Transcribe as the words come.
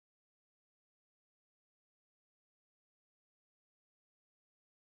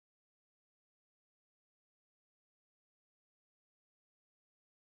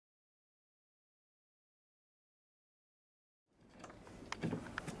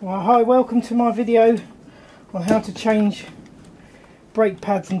Well, hi, welcome to my video on how to change brake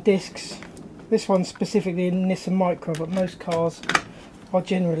pads and discs. This one's specifically a Nissan Micra, but most cars are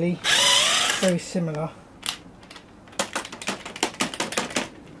generally very similar.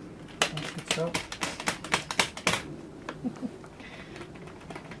 That's a good start.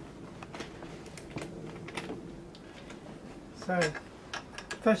 So,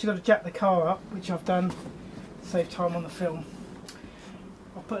 first you've got to jack the car up, which I've done to save time on the film.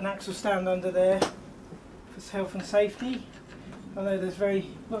 I'll put an axle stand under there for health and safety. I know there's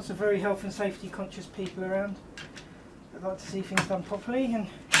lots of very health and safety conscious people around that like to see things done properly, and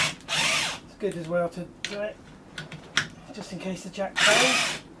it's good as well to do it just in case the jack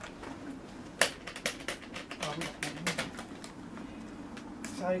fails.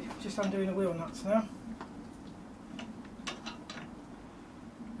 So just undoing the wheel nuts now.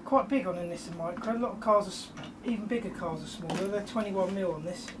 Quite big on a Nissan Micra. A lot of cars are, even bigger cars are smaller. They're 21mm on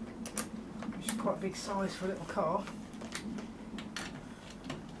this, which is quite a big size for a little car.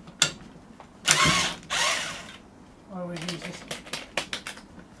 I always use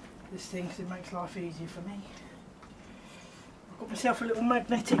this thing because it makes life easier for me. I've got myself a little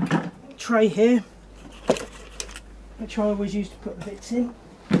magnetic tray here, which I always use to put the bits in.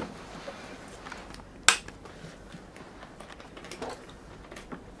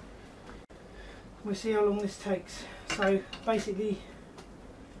 We'll see how long this takes. So basically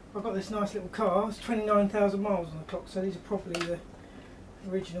I've got this nice little car. It's 29,000 miles on the clock, so these are probably the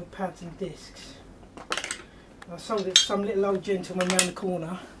original pads and discs. I sold it to some little old gentleman round the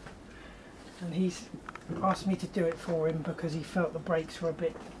corner, and he's asked me to do it for him because he felt the brakes were a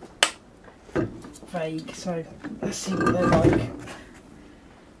bit vague. So let's see what they're like.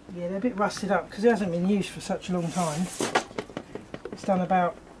 Yeah, they're a bit rusted up because it hasn't been used for such a long time. It's done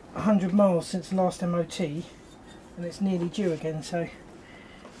about 100 miles since the last MOT, and it's nearly due again, so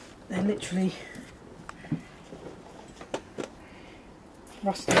they're literally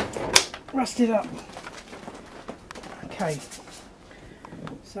rusted up. Okay,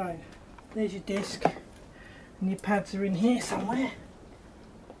 so there's your disc, and your pads are in here somewhere.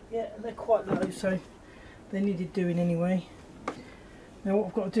 Yeah, they're quite low, so they needed doing anyway. Now what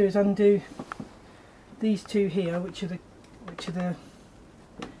I've got to do is undo these two here, which are the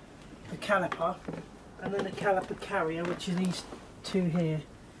caliper, and then the caliper carrier, which are these two here.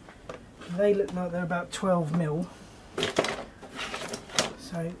 They look like they're about 12mm,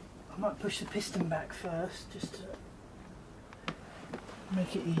 so I might push the piston back first just to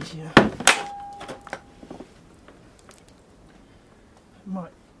make it easier.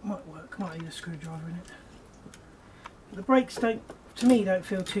 Might work, might need a screwdriver in it. The brakes don't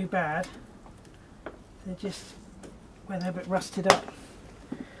feel too bad. They're just, when they're a bit rusted up,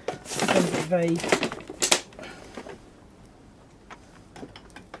 a bit vague.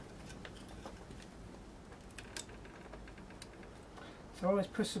 So I always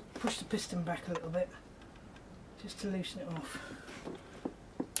push the piston back a little bit just to loosen it off.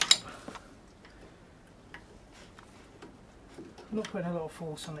 I'm not putting a lot of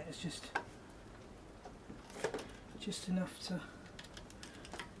force on it, it's just enough to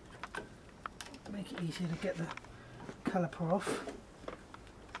make it easier to get the caliper off.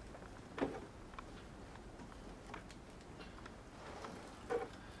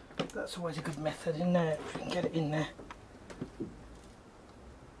 That's always a good method in there, if we can get it in there.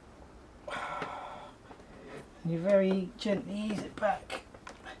 And you very gently ease it back.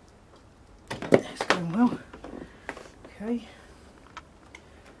 It's going well. Okay.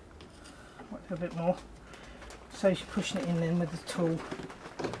 Might do a bit more. So you're pushing it in then with the tool.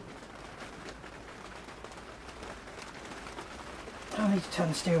 I need to turn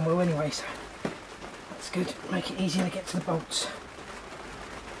the steering wheel anyway, so that's good. Make it easier to get to the bolts.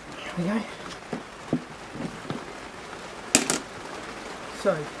 There we go.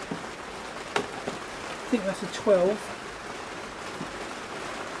 So, I think that's a 12.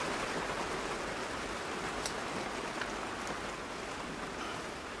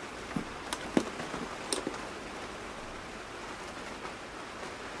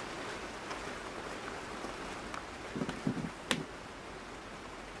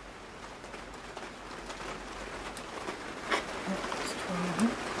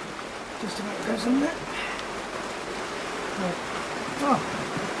 Just about goes on there. Oh,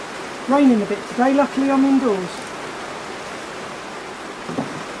 raining a bit today, luckily I'm indoors.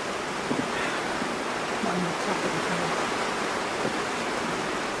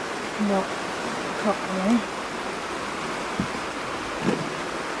 Not properly.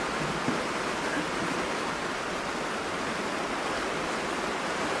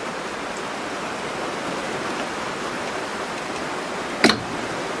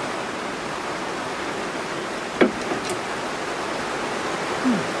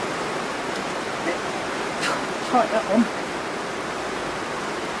 tight that one.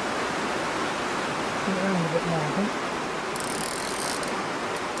 Bring it around a bit more, I think.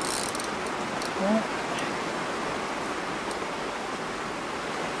 Right.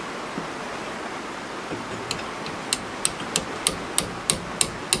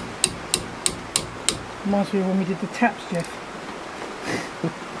 Reminds me of when we did the taps, Jeff.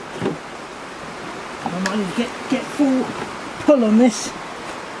 I might need to get full pull on this.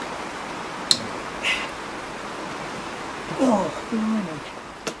 Oh, blimey.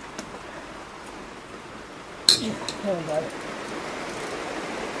 There we go.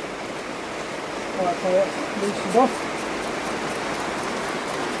 Right, so that's loosened off.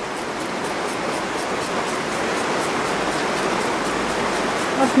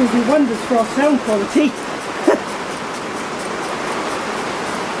 That's going to do wonders for our sound quality.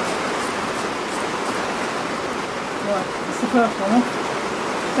 Right, that's the first one off.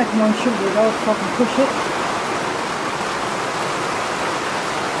 Second one shouldn't be though, if I can push it.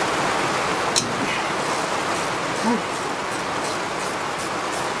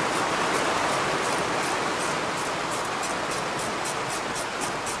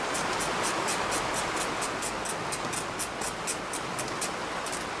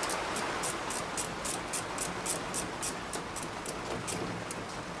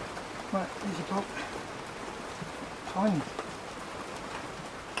 Right, there's your bolt. Tiny.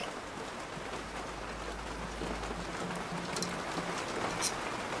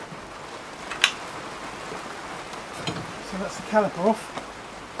 So that's the caliper off.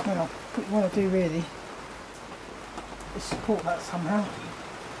 Now, what you want to do really is support that somehow.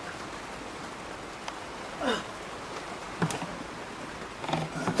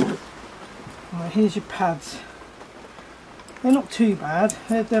 Right, here's your pads. They're not too bad,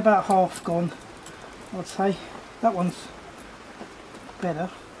 they're about half gone, I'd say. That one's better.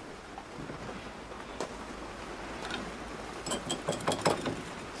 So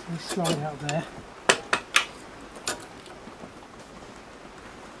we slide out there.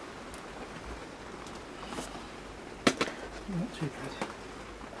 Not too bad.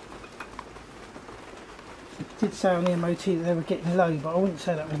 It did say on the MOT that they were getting low, but I wouldn't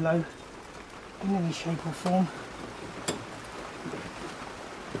say that was low in any shape or form.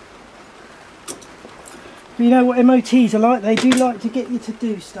 But you know what MOTs are like, they do like to get you to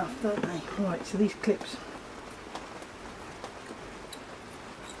do stuff, don't they? Right, so these clips,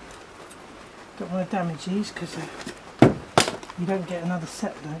 don't want to damage these because you don't get another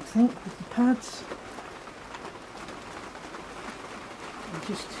set, I don't think, with the pads.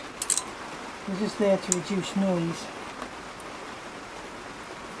 They're just there to reduce noise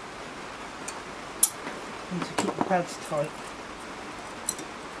and to keep the pads tight.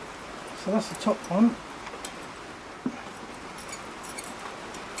 So that's the top one.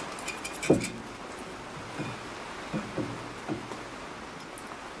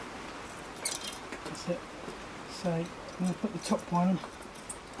 That's it. So I'm going to put the top one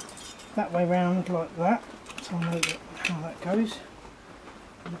that way round like that, so I know how that goes.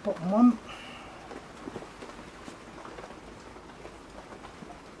 And the bottom one.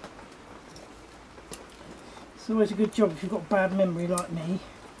 It's always a good job if you've got bad memory like me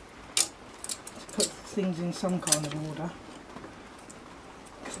to put things in some kind of order,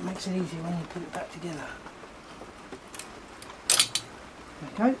 because it makes it easier when you put it back together.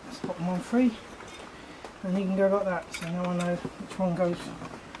 Okay, that's the bottom one free, and you can go like that, so now I know which one goes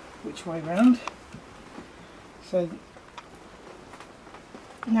which way round. So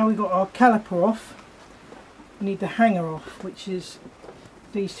now we've got our caliper off, we need the hanger off, which is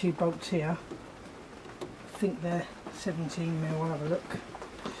these two bolts here. I think they're 17mm, we'll have a look.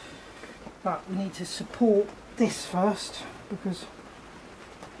 But we need to support this first, because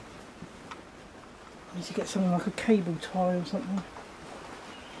I need to get something like a cable tie or something.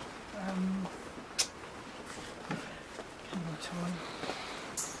 Cable tie.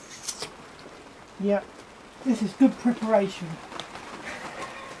 Yeah, this is good preparation.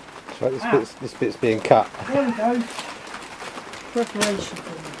 That's right, this bit's being cut. There we go. Preparation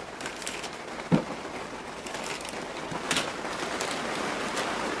for me.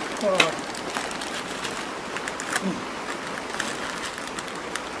 Oh.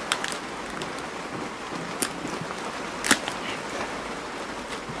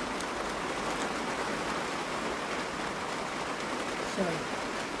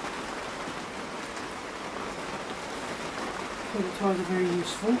 Cable ties are very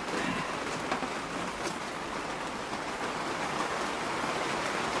useful.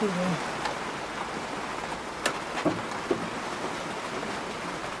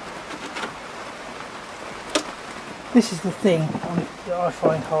 This is the thing that I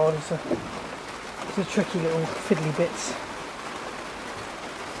find hard, is the tricky little fiddly bits.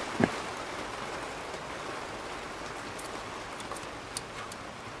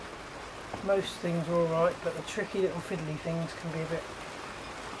 Most things are alright, but the tricky little fiddly things can be a bit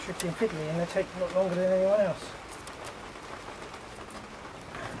tricky and fiddly, and they take a lot longer than anyone else.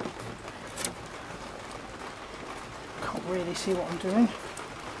 Can't really see what I'm doing.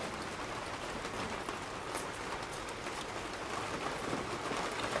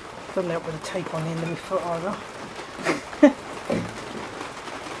 Doesn't help with the tape on the end of my foot either.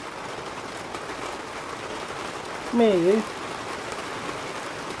 Come here, you.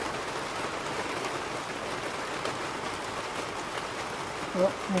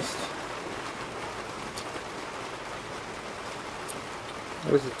 Oh, missed.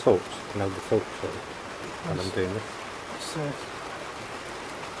 Where's the torch? No, the torch when I'm doing this.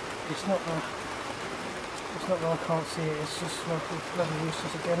 It's not that I can't see it, it's just like it's bloody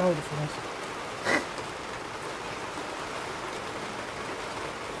useless at getting hold of things.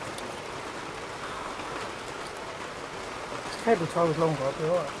 If the cable tie was longer, I'd be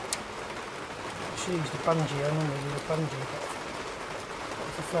alright. I should use the bungee, I normally use the bungee, but that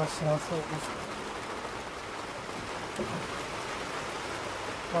was the first thing I thought of.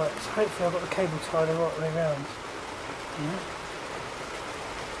 Right, so hopefully I've got the cable tied the right way around. Yeah.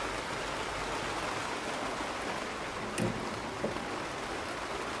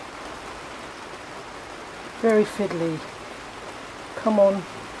 Very fiddly. Come on.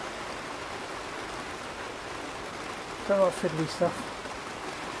 Don't like fiddly stuff.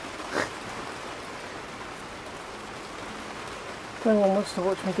 No one wants to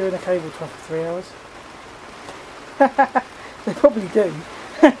watch me doing a cable tie for 3 hours. They probably do.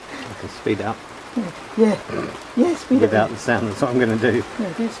 I can speed up. Yeah, speed up. Without the sound, that's what I'm going to do.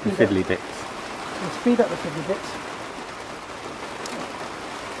 Yeah, do speed the fiddly up. bits. Yeah, speed up the fiddly bits.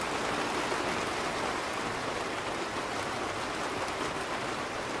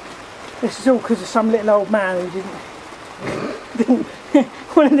 This is all because of some little old man who didn't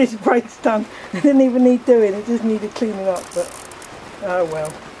one of his brakes done. It didn't even need doing, it just needed cleaning up, but oh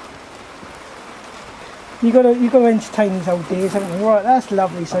well. You got to entertain these old dears, haven't you? Right, that's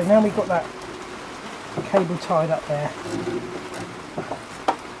lovely. So now we've got that cable tied up there.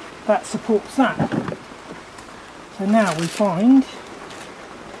 That supports that. So now we find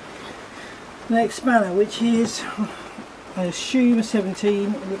the next spanner, which is, I assume, a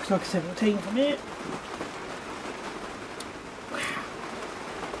 17. It looks like a 17 from here.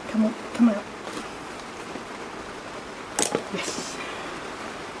 Come on, come out. Yes.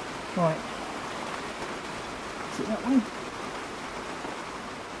 Right. Is it that way?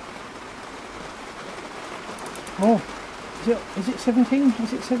 Oh, is it 17?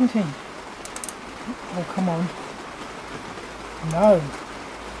 Is it 17? Oh, come on. No.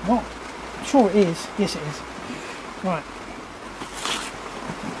 What? I'm sure it is. Yes, it is. Right.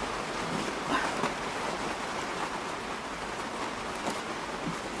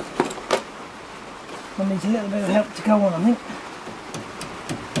 One needs a little bit of help to go on, I think.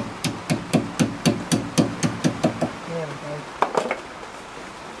 There we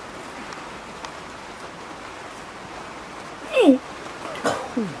go.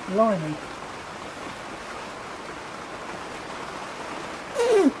 Ooh, blimey.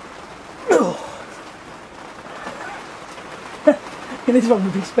 This one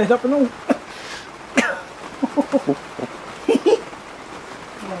would be sped up and all.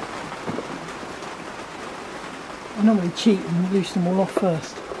 I normally cheat and loosen them all off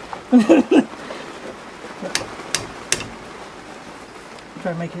first.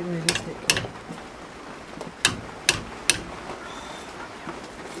 Try and make it realistic.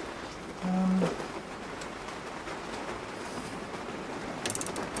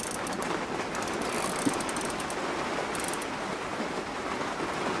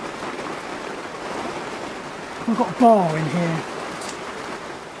 I've got a bar in here.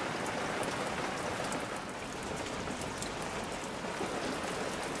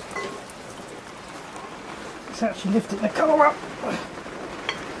 It's actually lifting the car up.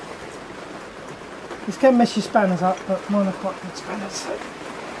 This can mess your spanners up, but mine are quite good spanners. So.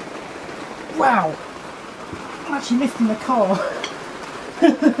 Wow! I'm actually lifting the car.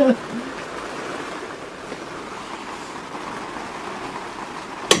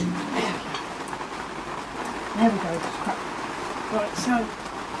 There we go, crap. Right, so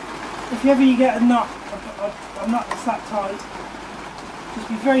if ever you get a nut, a nut that's that tight, just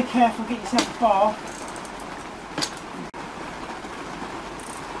be very careful, get yourself a bar.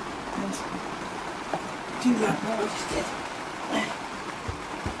 And do that what I just did.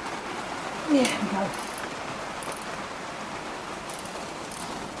 There we go.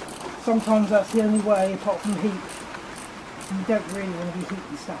 sometimes that's the only way, apart from heat. And you don't really want to be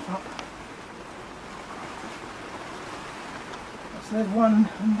heating stuff up. So there's one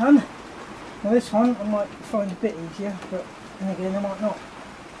undone. Now this one I might find a bit easier, but then again I might not.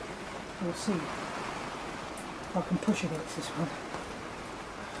 We'll see if I can push against this one.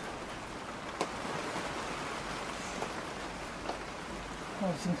 Oh,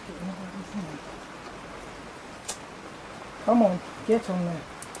 this thing's getting everything. Come on, get on there.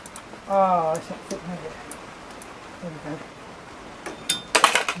 Ah, it's not fitting, is it? There we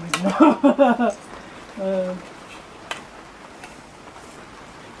go.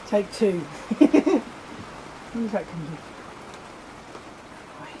 Take two. What is that going to do?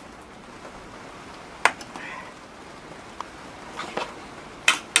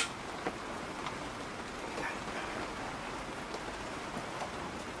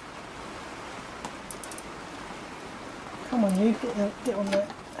 Come on you, get on there.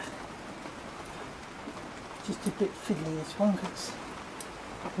 Just a bit fiddly this one because it's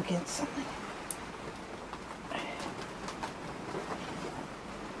up against something.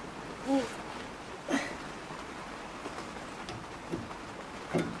 Oh,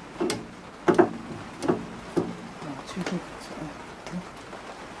 too big.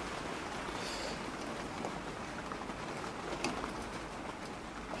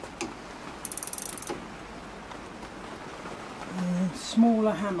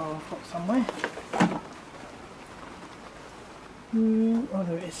 Smaller hammer I've got somewhere. Oh,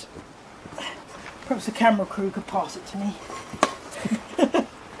 there it is. Perhaps the camera crew could pass it to me.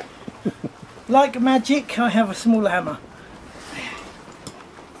 Like magic, I have a smaller hammer.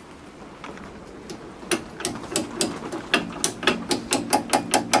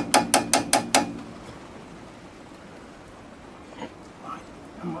 Right,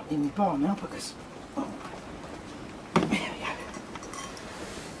 I might need my bar now because... Oh. There we go.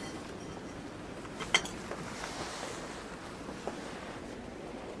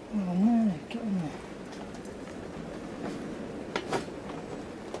 Oh no, get in there.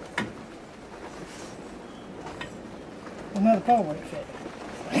 Well, no, the bar won't fit.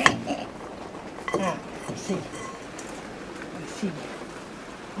 Ah, I see. I see.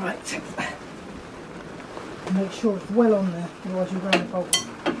 Right. Make sure it's well on there, otherwise you'll run the bolt.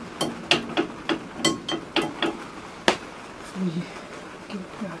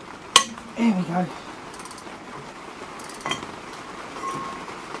 There we go.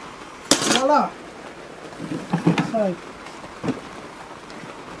 Voila! So,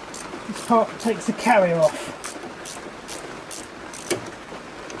 this part takes the carrier off.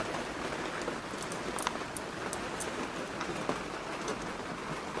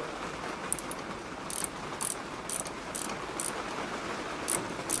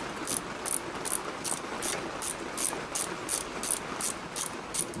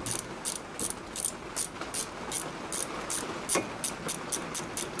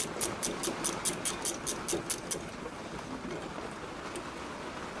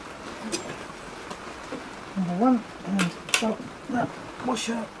 Number one, and so that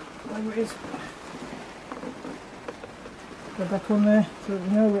washer, whatever it is, go back on there so that we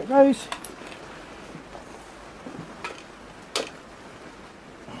know where it goes.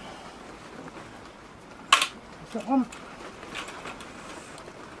 There's that one.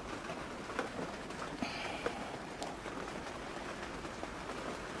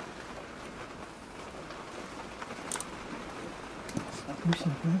 Start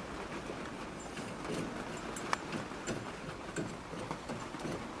loosening it now.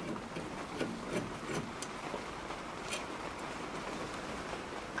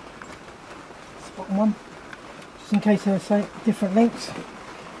 Bottom one, just in case there's say different lengths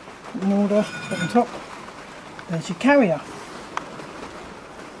in order. Bottom top, there's your carrier.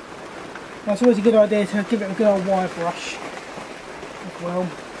 Now it's always a good idea to give it a good old wire brush as well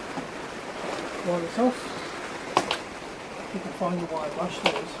while it's off. If you can find your wire brush,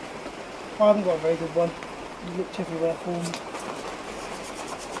 there it is. I haven't got a very good one, I've looked everywhere for me.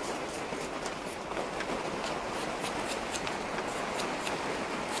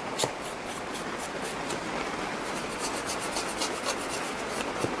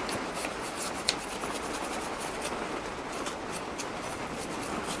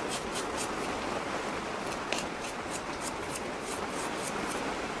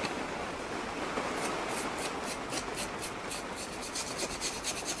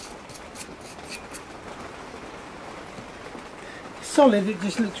 Solid, it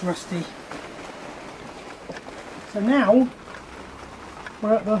just looks rusty. So now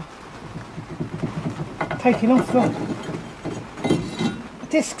we're at the taking off the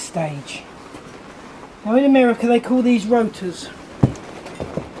disc stage. Now in America they call these rotors.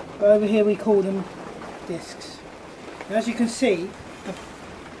 but over here we call them discs. And as you can see,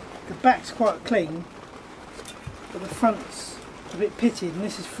 the back's quite clean, but the front's a bit pitted, and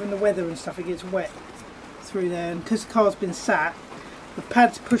this is from the weather and stuff. It gets wet through there, and because the car's been sat, the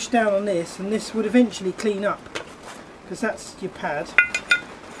pad's pushed down on this, and this would eventually clean up, because that's your pad.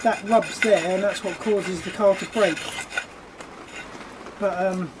 That rubs there, and that's what causes the car to break.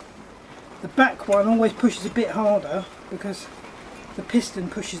 But the back one always pushes a bit harder, because the piston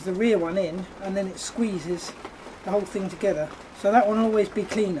pushes the rear one in, and then it squeezes the whole thing together. So that one will always be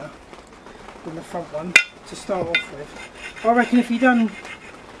cleaner than the front one to start off with. I reckon if you've done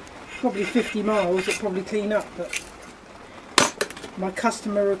probably 50 miles, it'll probably clean up, but my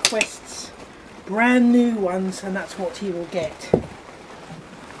customer requests brand new ones, and that's what he will get. And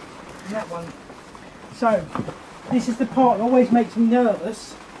that one. So this is the part that always makes me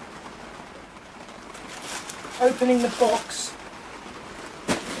nervous, opening the box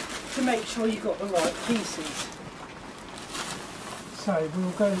to make sure you've got the right pieces. So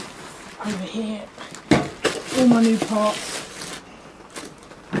we'll go over here, all my new parts.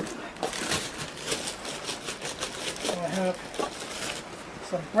 So I have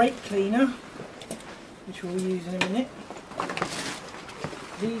some brake cleaner, which we'll use in a minute.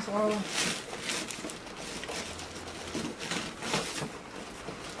 These are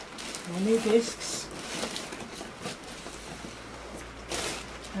my new discs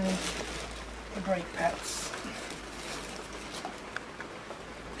and the brake pads.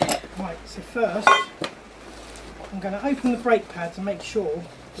 Right, so first I'm going to open the brake pads and make sure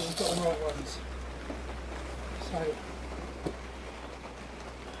that we've got the right ones. So,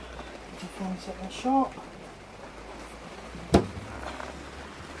 to find something sharp.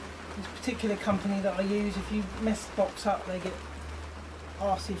 This particular company that I use, if you mess the box up, they get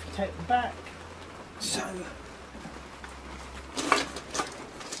arsy if you take them back. So,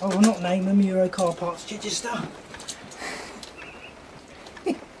 I will not name them Euro Car Parts Chichester.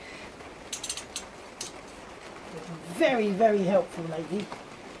 Very, very helpful lady.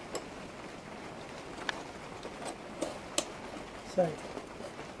 So,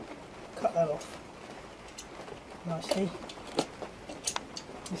 cut that off nicely.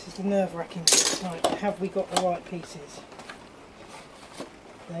 This is the nerve-wracking bit. Right, have we got the right pieces?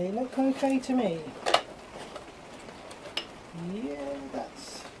 They look okay to me.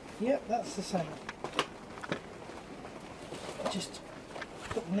 Yeah, that's the same. Just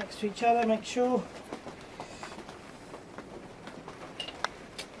put them next to each other, make sure.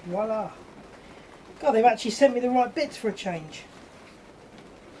 Voila! God, they've actually sent me the right bits for a change.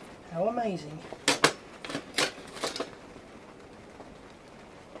 How amazing.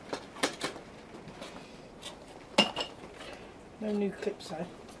 No new clips though.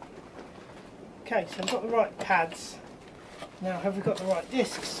 Okay, so I've got the right pads. Now have we got the right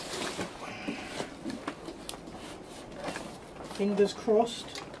discs? Fingers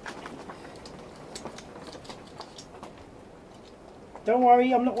crossed. Don't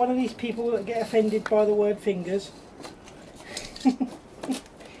worry, I'm not one of these people that get offended by the word fingers.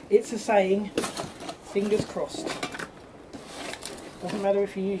 It's a saying, fingers crossed. Doesn't matter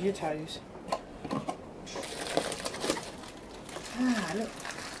if you use your toes. Ah, look,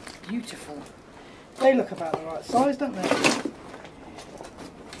 beautiful. They look about the right size, don't they?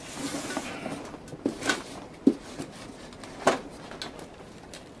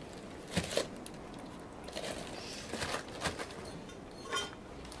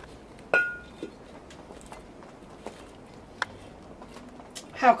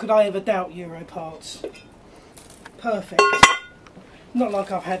 How could I ever doubt Euro parts? Perfect. Not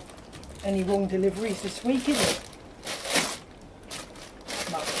like I've had any wrong deliveries this week, is it?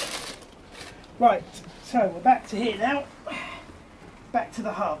 No. Right, so we're back to here now. Back to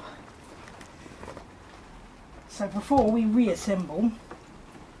the hub. So before we reassemble,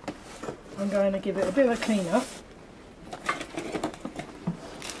 I'm going to give it a bit of a clean up.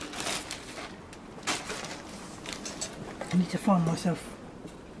 I need to find myself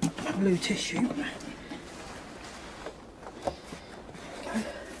blue tissue. Okay.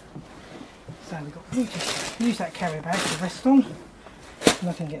 So we've got blue tissue. Use that carrier bag to rest on.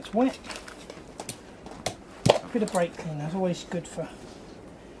 Nothing gets wet. A bit of brake cleaner is always good for,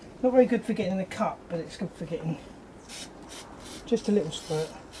 not very good for getting the cut, but it's good for getting just a little squirt.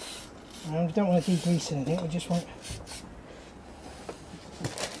 And we don't want to degrease anything, we just want.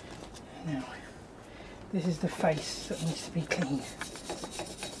 Now, this is the face that needs to be cleaned.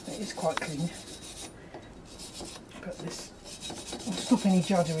 It is quite clean, but this will stop any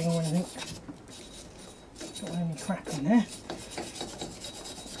juddering or anything. Don't want any crap in there.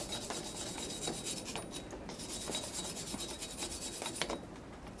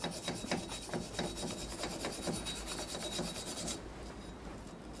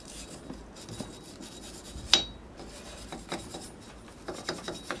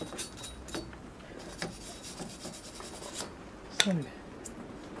 So,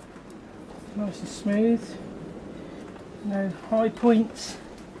 nice and smooth, no high points.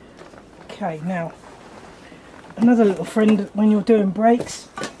 Okay, now another little friend when you're doing brakes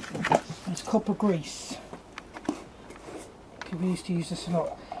is copper grease. We used to use this a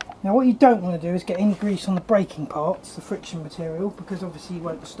lot. Now what you don't want to do is get any grease on the braking parts, the friction material, because obviously you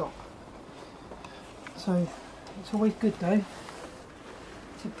won't stop. So it's always good though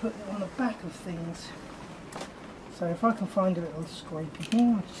to put it on the back of things. So if I can find a little scrapey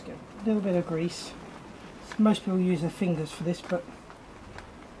here, I'll just get a little bit of grease. Most people use their fingers for this, but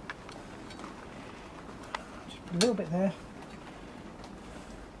just put a little bit there.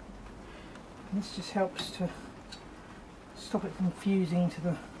 And this just helps to stop it from fusing to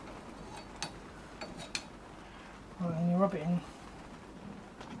the... Right, and you rub it in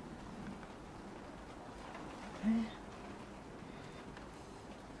there.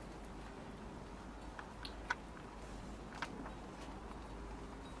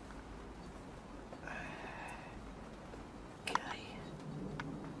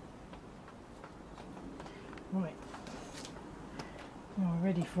 Right, now we're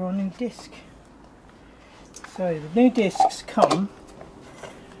ready for our new disc. So the new discs come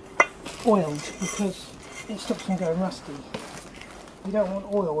oiled because it stops them going rusty. You don't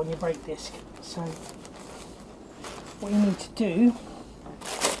want oil on your brake disc, so what you need to do,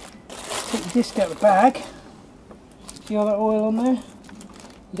 take the disc out of the bag. See all that oil on there?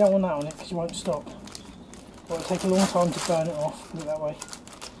 You don't want that on it because you won't stop. Well, it'll take a long time to burn it off, put it that way.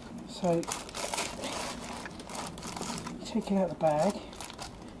 So take it out of the bag.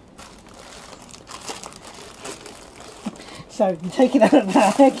 So you take it out of the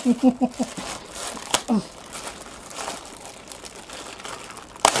bag.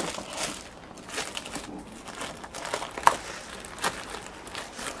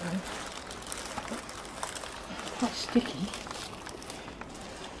 Quite sticky.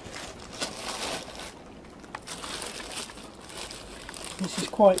 This is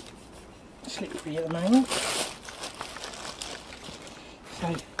quite slippery at the moment. So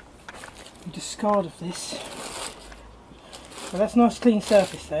you discard of this. So that's a nice clean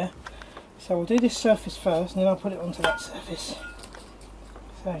surface there. So we'll do this surface first and then I'll put it onto that surface.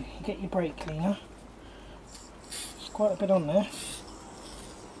 So you get your brake cleaner. There's quite a bit on there.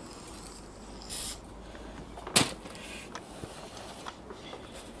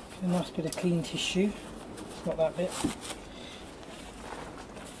 A nice bit of clean tissue. It's not that bit.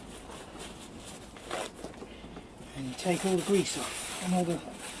 And you take all the grease off and all the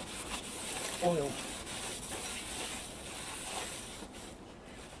oil.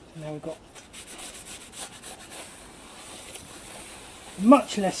 Now we've got a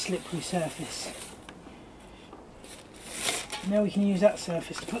much less slippery surface. Now we can use that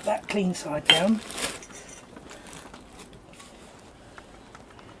surface to put that clean side down.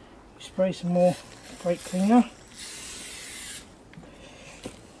 Spray some more brake cleaner.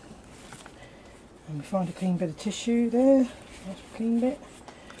 And we find a clean bit of tissue there. That's a clean bit.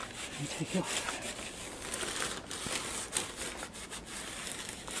 And take it off.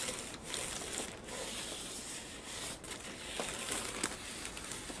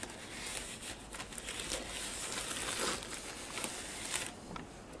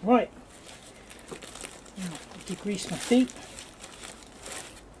 Right, now I'll degrease my feet,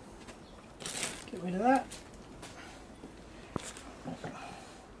 get rid of that.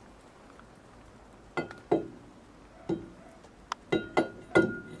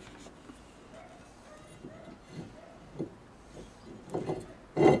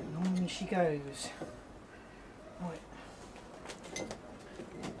 And on she goes. Right,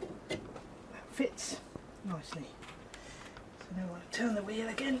 that fits nicely. So now I'll turn the wheel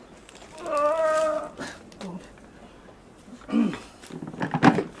again. Oh, God. There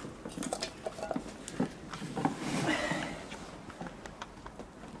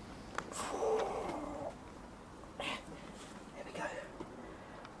we go.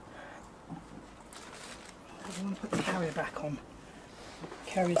 I want to put the carrier back on.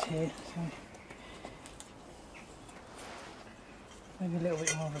 The carrier's here, so maybe a little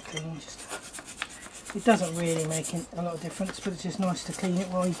bit more of a clean. It doesn't really make a lot of difference, but it's just nice to clean it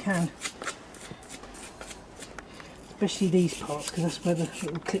while you can. Especially these parts, because that's where the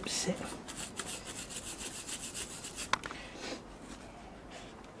little clips sit.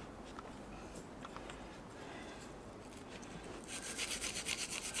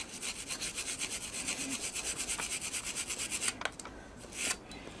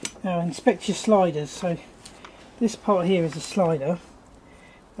 Now inspect your sliders. So this part here is a slider.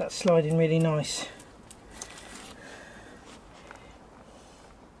 That's sliding really nice.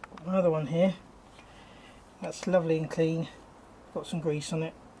 Another one here, that's lovely and clean. got some grease on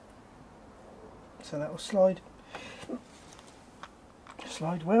it, so that will slide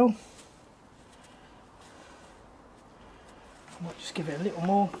well. I might just give it a little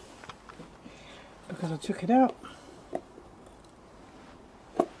more because I took it out.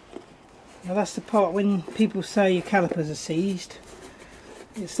 Now that's the part when people say your calipers are seized.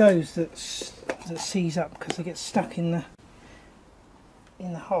 It's those that seize up because they get stuck in the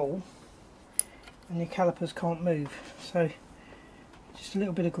hole and your calipers can't move. So just a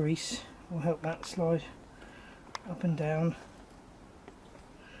little bit of grease will help that slide up and down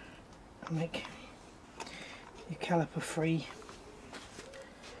and make your caliper free.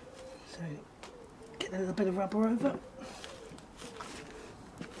 So get a little bit of rubber over.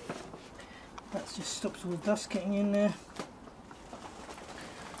 That just stops all the dust getting in there.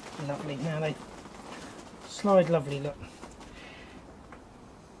 Lovely. Now they slide lovely, look.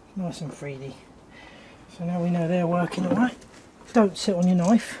 Nice and freely. So now we know they're working alright. Don't sit on your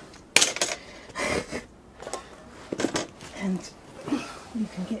knife. And you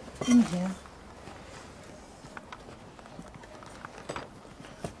can get in here.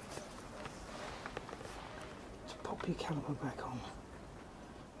 To pop your caliper back on.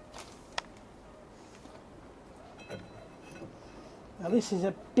 Now this is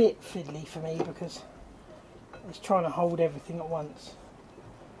a bit fiddly for me because it's trying to hold everything at once.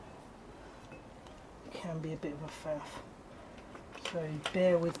 It can be a bit of a faff. So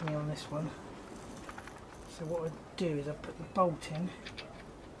bear with me on this one. So what I do is I put the bolt in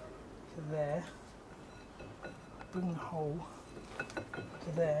to there, bring the hole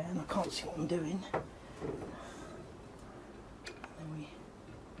to there, and I can't see what I'm doing. And then we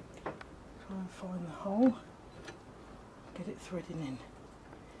try and find the hole. Get it threaded in.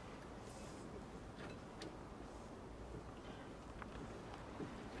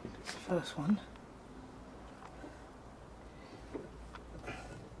 It's the first one.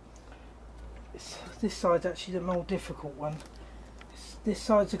 This side's actually the more difficult one. This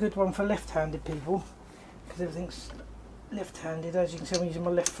side's a good one for left-handed people because everything's left-handed. As you can see, I'm using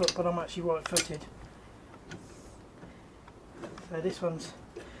my left foot, but I'm actually right-footed. So this one's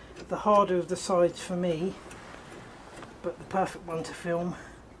the harder of the sides for me, but the perfect one to film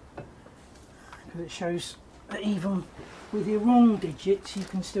because it shows that even with your wrong digits you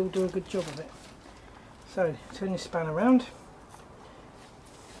can still do a good job of it. So turn your span around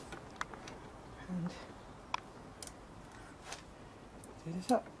and do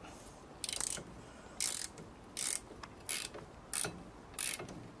this up.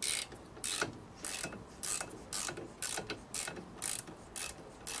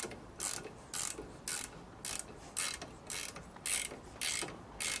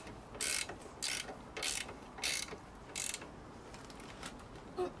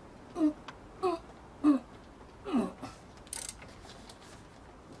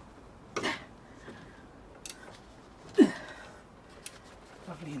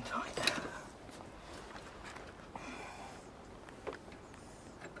 Lovely and tight.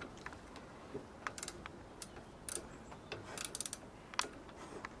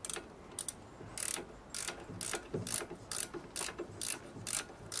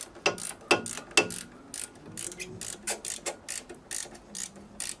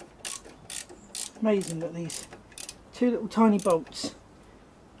 Amazing that these two little tiny bolts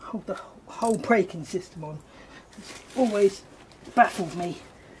hold the whole braking system on. It's always baffled me.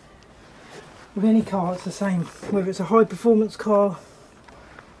 With any car it's the same, whether it's a high performance car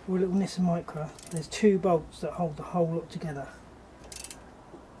or a little Nissan Micra, there's two bolts that hold the whole lot together.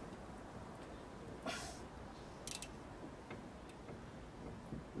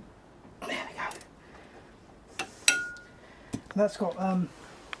 There we go. That's got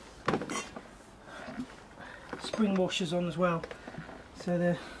spring washers on as well, so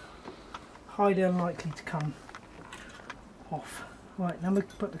they're highly unlikely to come off. Right, now we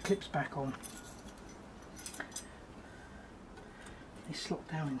put the clips back on. They slot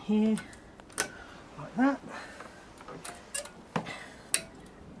down in here like that. There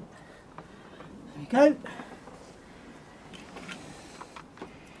we go.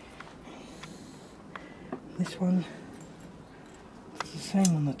 This one is the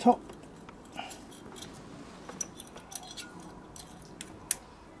same on the top.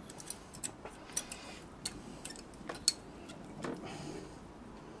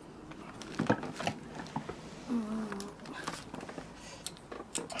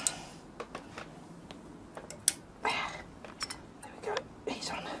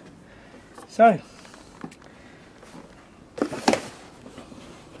 So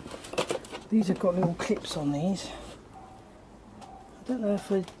these have got little clips on these. I don't know if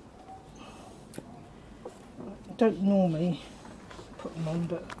they don't normally put them on,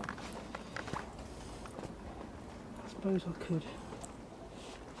 but I suppose I could.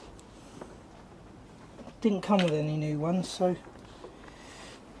 Didn't come with any new ones, so I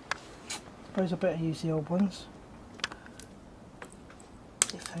suppose I better use the old ones,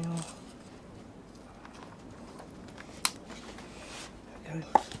 if they are. There we go.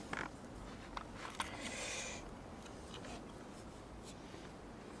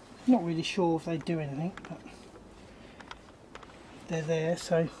 Not really sure if they do anything, but they're there,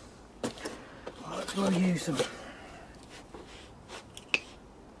 so I might as well use them.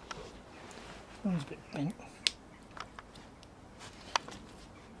 One's a bit bent.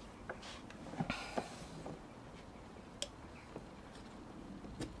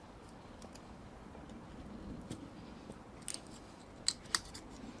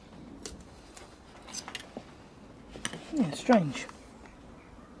 Yeah, strange.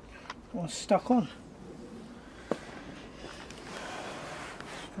 That one's stuck on.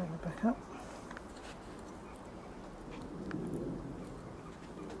 Straighten it back up.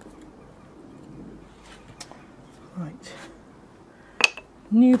 Right.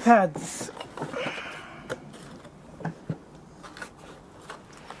 New pads.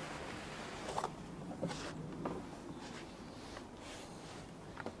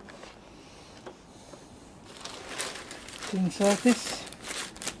 Clean surface.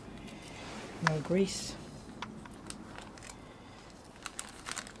 No grease.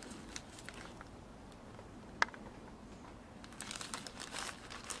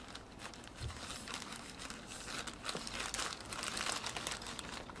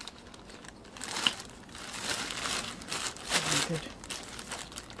 Very good.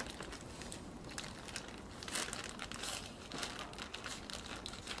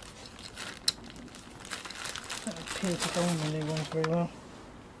 That would appear to go on the new ones very well.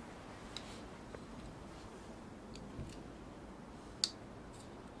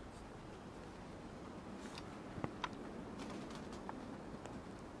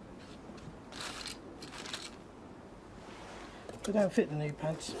 They don't fit the new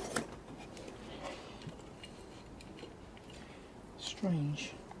pads.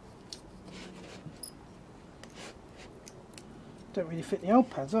 Strange. Don't really fit the old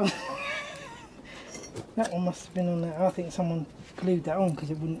pads, either. That one must have been on there. I think someone glued that on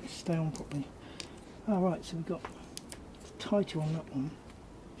because it wouldn't stay on properly. Oh right, so we've got the title on that one.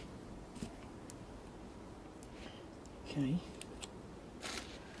 Okay.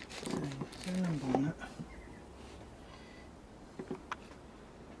 So there's a number on that.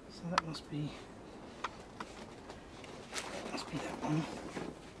 So that must be that one.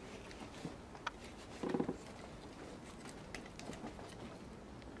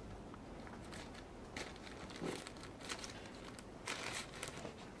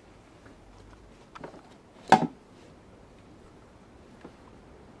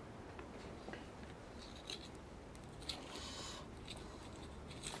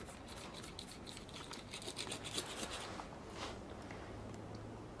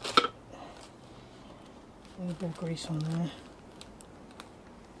 A little bit of grease on there.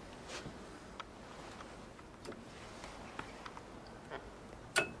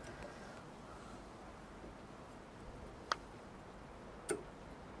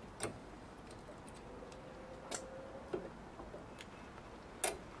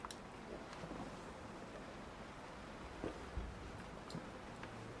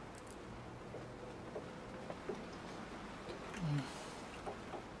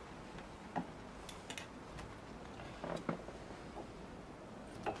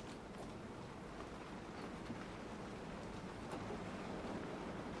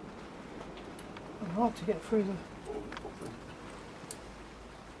 Hard to get through the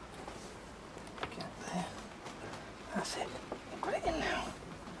gap there. That's it. Got it in now.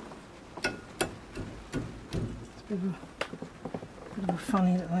 It's a bit of a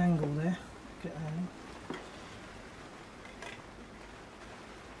funny little angle there. Get that in.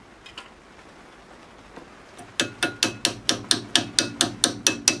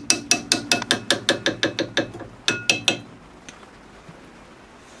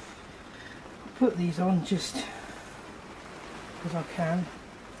 Put these on just because I can,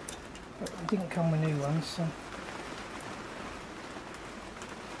 but it didn't come with new ones, so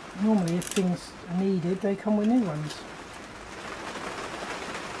normally if things are needed they come with new ones.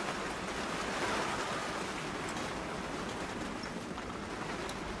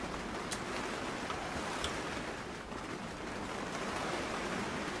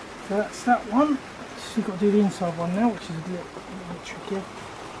 So that's that one. So you've got to do the inside one now, which is a bit trickier.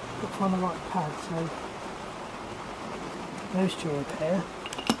 Got to find the right pad, so those two are a pair.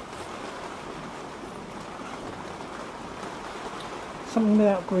 something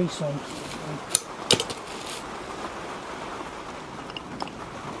without grease on.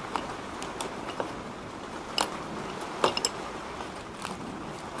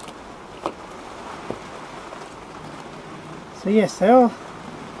 So yes, they are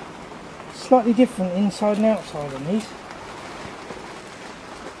slightly different inside and outside on these,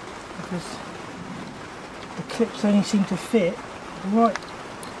 because the clips only seem to fit right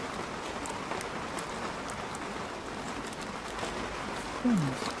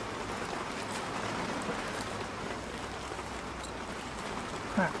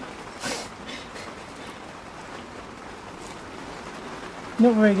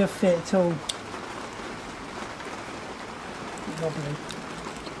not very good fit at all. Wobbly.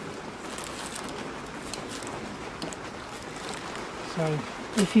 So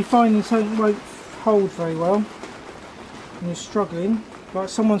if you find that something won't hold very well and you're struggling, like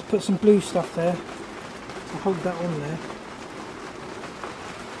someone's put some blue stuff there to hold that on there.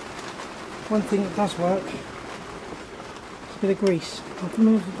 One thing that does work is a bit of grease. I can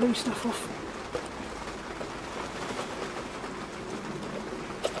move the blue stuff off.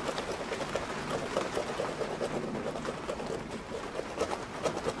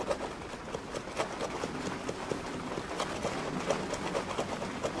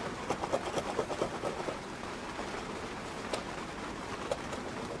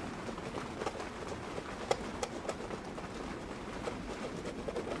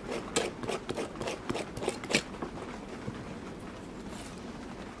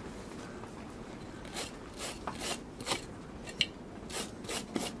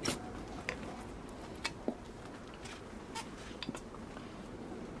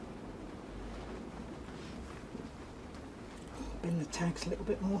 Bend the tags a little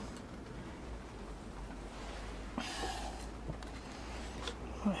bit more.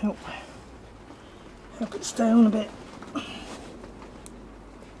 Might help it stay on a bit.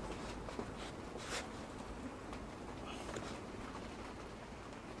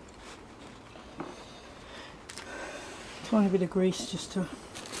 Tiny bit of grease just to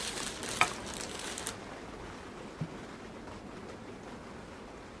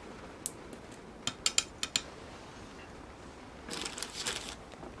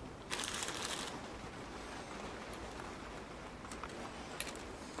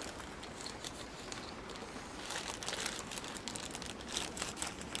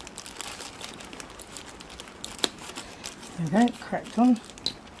okay, cracked on,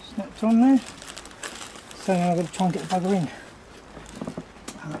 snapped on there. So now I'm going to try and get the bugger in.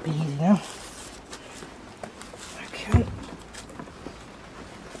 That'll be easy now. Okay.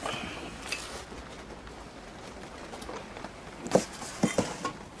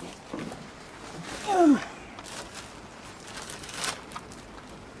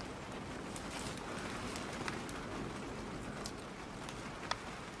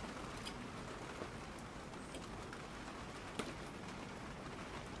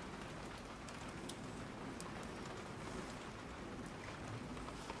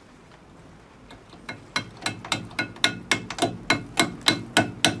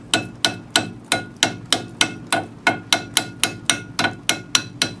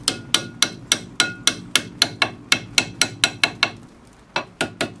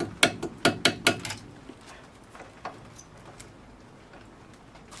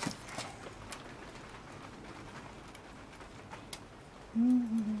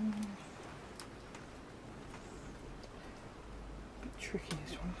 Bit tricky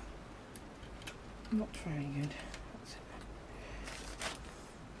this one. Not very good. That's it.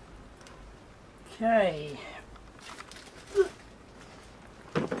 Okay.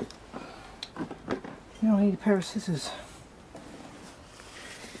 Now I need a pair of scissors.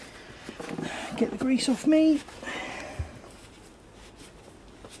 Get the grease off me.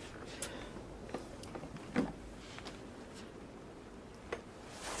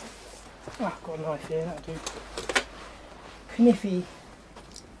 Oh, I've got a knife here, that'll do. Kniffy.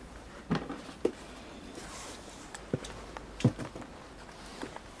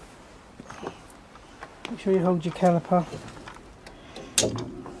 Make sure you hold your caliper,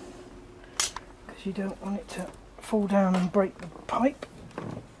 because you don't want it to fall down and break the pipe.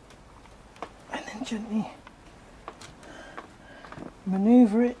 And then gently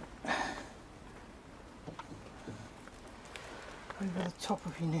manoeuvre it over the top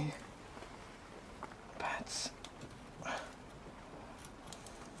of your new pads. I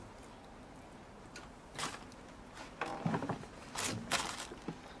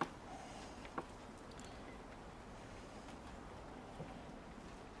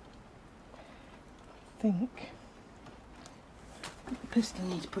think the piston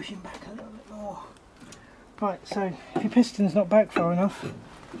needs pushing back a little bit more. Right, so if your piston's not back far enough,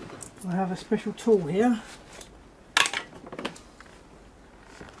 I have a special tool here.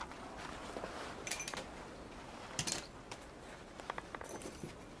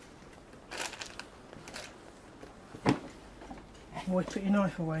 Always put your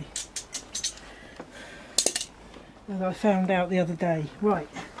knife away, as I found out the other day. Right,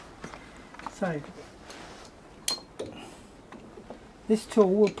 so this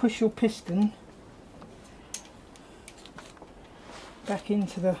tool will push your piston back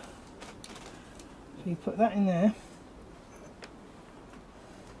into the, so you put that in there,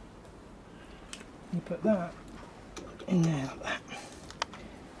 you put that in there like that.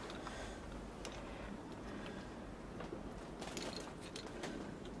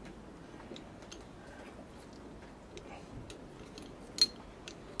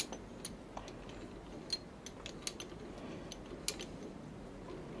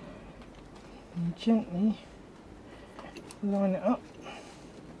 And gently line it up.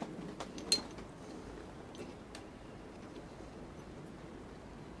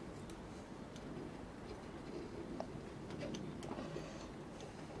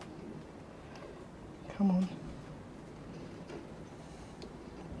 Come on.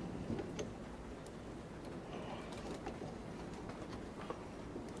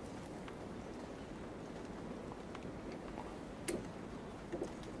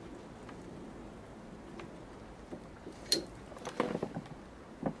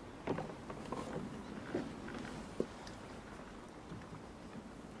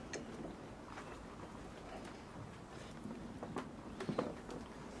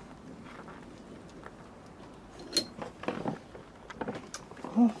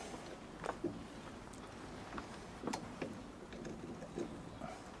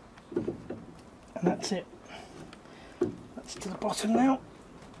 And that's it. That's to the bottom now.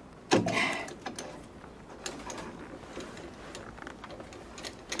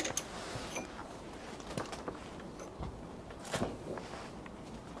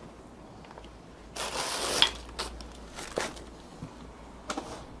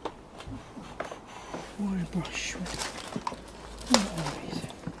 Wire brush with always.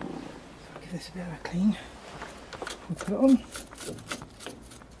 So give this a bit of a clean. We'll put it on.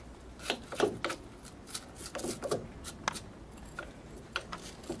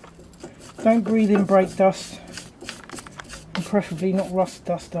 Don't breathe in brake dust, and preferably not rust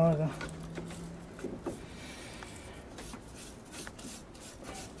dust either.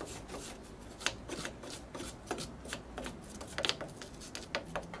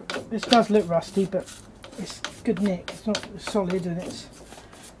 This does look rusty, but it's good nick. It's not solid, and it's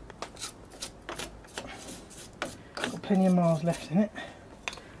got plenty of miles left in it.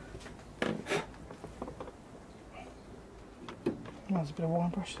 There's a bit of wire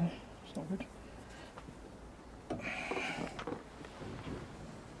brush there. It's not good.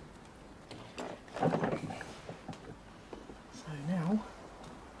 So now,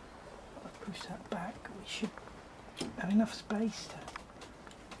 I'll push that back. We should have enough space to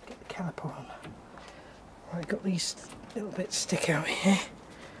get the caliper on. Right, got these little bits stick out here.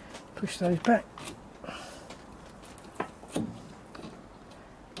 Push those back.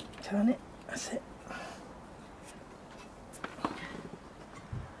 Turn it. That's it.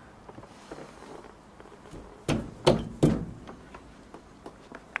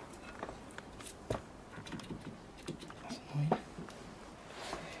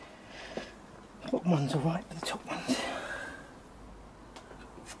 Bottom one's alright, but the top one's.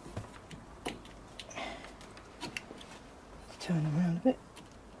 Turn around a bit.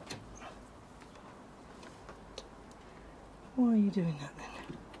 Why are you doing that then?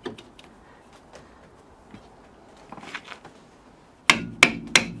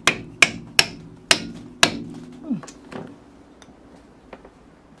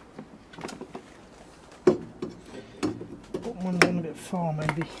 Bottom one's on a bit far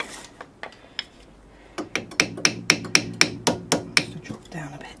maybe.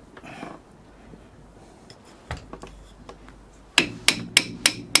 Down a bit.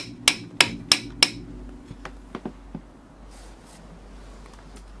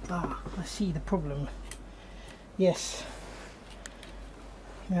 Ah, I see the problem. Yes.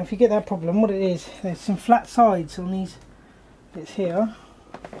 Now if you get that problem, what it is, there's some flat sides on these bits here.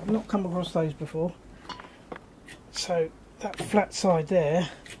 I've not come across those before. So that flat side there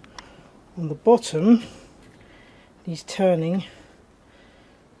on the bottom is turning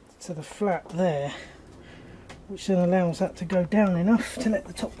to the flat there, which then allows that to go down enough to let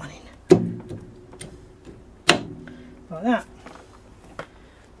the top one in. Like that.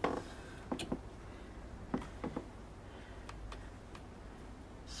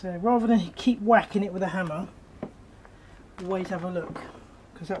 So rather than keep whacking it with a hammer, always have a look,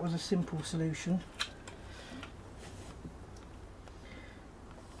 because that was a simple solution.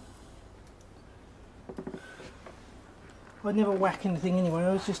 I'd never whack anything anyway, I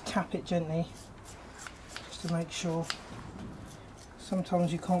always just tap it gently just to make sure.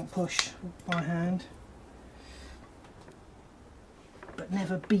 Sometimes you can't push by hand, but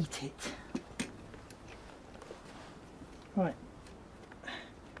never beat it. Right,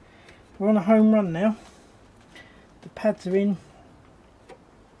 we're on a home run now. The pads are in,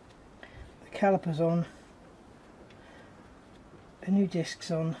 the caliper's on, a new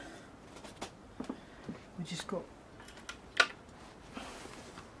disc's on. We just got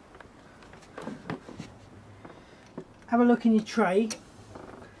have a look in your tray,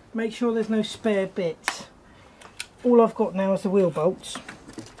 make sure there's no spare bits. All I've got now is the wheel bolts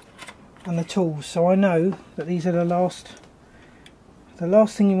and the tools, so I know that these are the last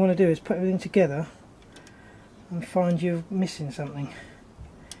thing you want to do is put everything together and find you're missing something.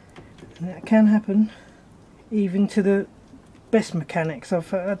 And that can happen even to the best mechanics.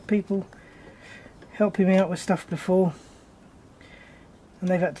 I've had people helping me out with stuff before and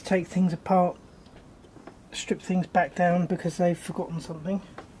they've had to take things apart, strip things back down because they've forgotten something.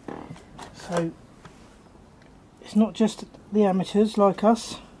 So it's not just the amateurs like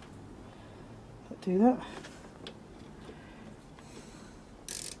us that do that.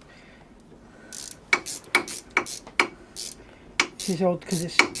 This is odd because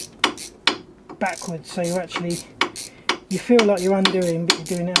it's backwards, so you feel like you're undoing, but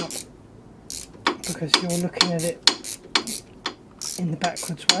you're doing it up because you're looking at it in the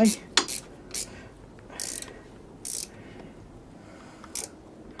backwards way.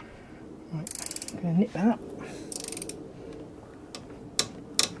 I'm going to nip that up.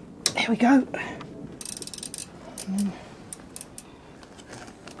 There we go.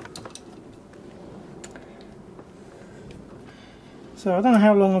 So I don't know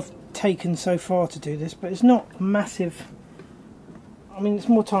how long I've taken so far to do this, but it's not massive. I mean, it's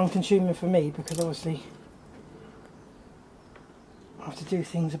more time consuming for me because obviously I have to do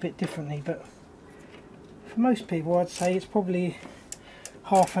things a bit differently, but for most people I'd say it's probably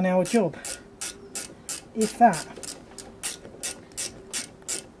half an hour job, if that.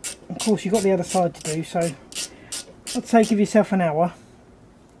 Of course you've got the other side to do, so I'd say give yourself an hour.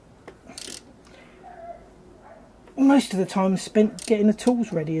 Most of the time is spent getting the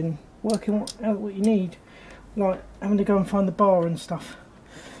tools ready and working out what you need, like having to go and find the bar and stuff.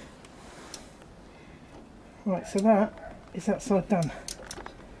 Right, so that is that side done.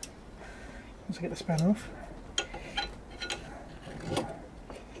 Once I get the spanner off.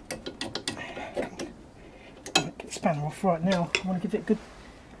 Right, get the spanner off. Right, now I want to give it a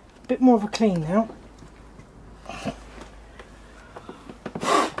bit more of a clean now.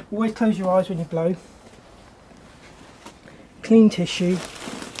 Always close your eyes when you blow. Clean tissue,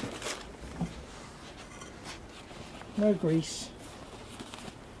 no grease.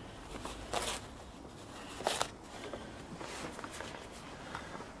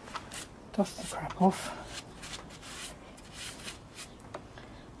 Dust the crap off.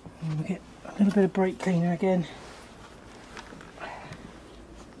 And we'll get a little bit of brake cleaner again.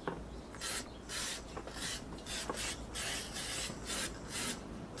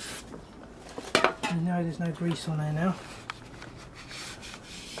 You know there's no grease on there now.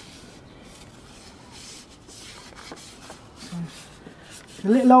 The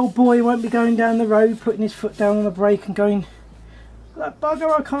little old boy won't be going down the road putting his foot down on the brake and going, "That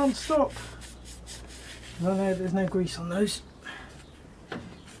bugger, I can't stop." No, there's no grease on those. The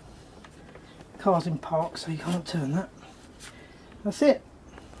car's in park, so you can't turn that. That's it.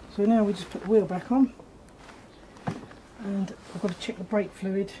 So now we just put the wheel back on, and I've got to check the brake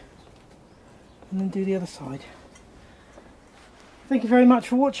fluid and then do the other side. Thank you very much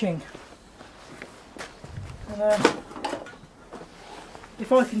for watching. And,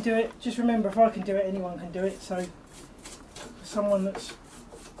 if I can do it, just remember, if I can do it, anyone can do it. So for someone that's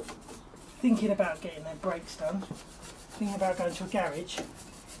thinking about getting their brakes done, thinking about going to a garage, it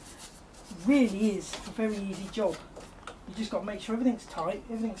really is a very easy job. You just got to make sure everything's tight,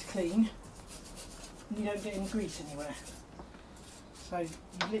 everything's clean, and you don't get any grease anywhere. So you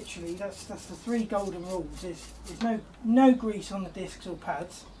literally, that's the 3 golden rules: is there's no grease on the discs or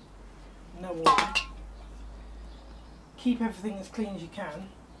pads, no oil. Keep everything as clean as you can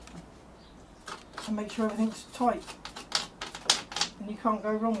and make sure everything's tight, and you can't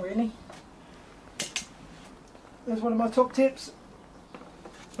go wrong really. There's one of my top tips: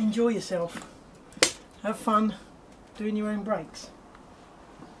 enjoy yourself, have fun doing your own brakes.